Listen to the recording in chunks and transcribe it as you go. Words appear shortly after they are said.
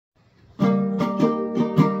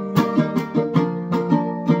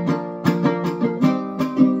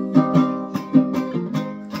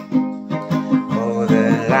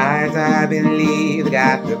believe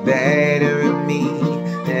got the better of me.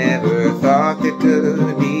 Never thought there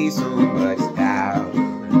could be so much doubt.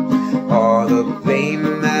 All the blame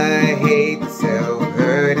and the hate, the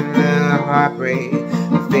self-hurt and the heartbreak,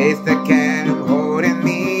 the face that kept holding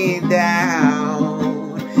me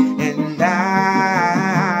down. And I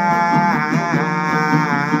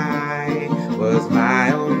was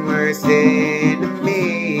my own worst enemy.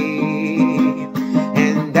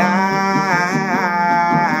 And I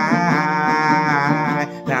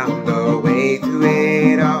found the way through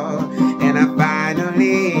it all, and I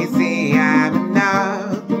finally see I'm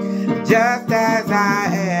enough, just as I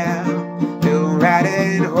am. Feel right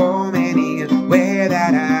at home anywhere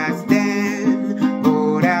that I stand.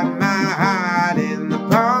 Hold out my heart in the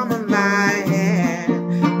palm of my hand.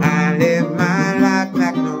 I live my life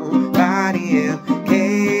like nobody else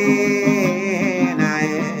can.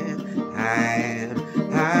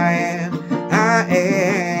 I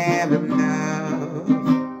am enough.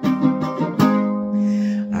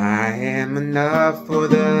 I am enough for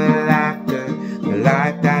the laughter, the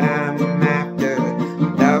life that I'm after,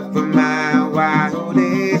 enough for my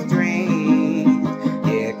wildest dreams.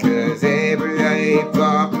 Yeah, 'cause every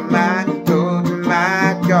flaw from my toe to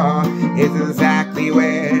my jaw is exactly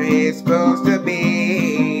where it's supposed to be.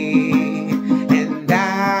 And I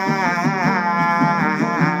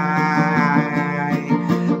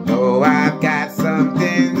know I've got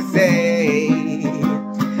something to say,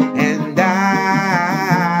 and I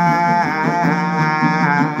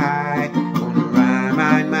wanna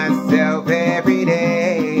remind myself every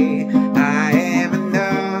day I am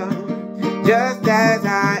enough, just as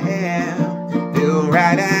I am. Feel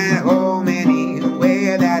right at home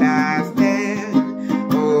anywhere that I stand.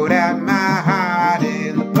 Hold out my heart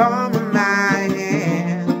in the palm of my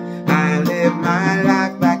hand. I live my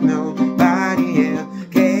life like nobody else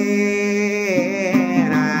can.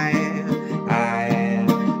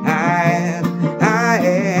 I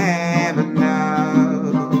am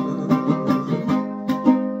enough.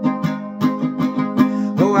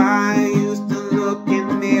 Oh, I used to look in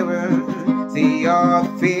the mirror, see all the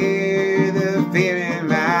fear in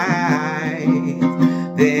my eyes.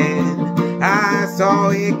 Then I saw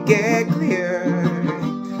it get clearer,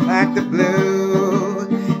 like the blue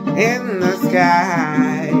in the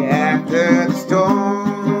sky. After the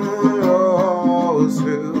storm rolls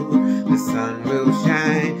through, the sun will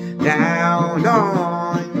shine down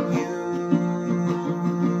on you.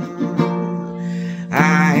 I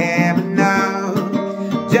am enough,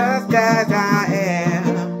 just as I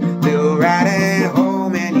am. Feel right at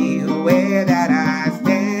home anywhere that I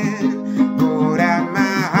stand. Hold out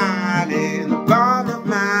my heart in the palm of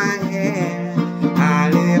my hand. I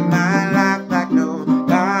live my life like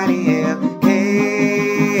nobody else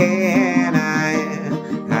can. I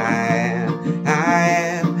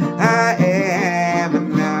am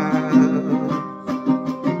enough.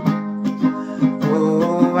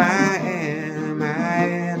 Oh, I am enough.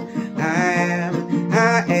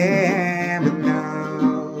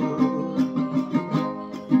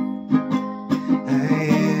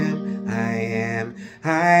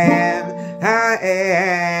 I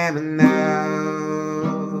am enough.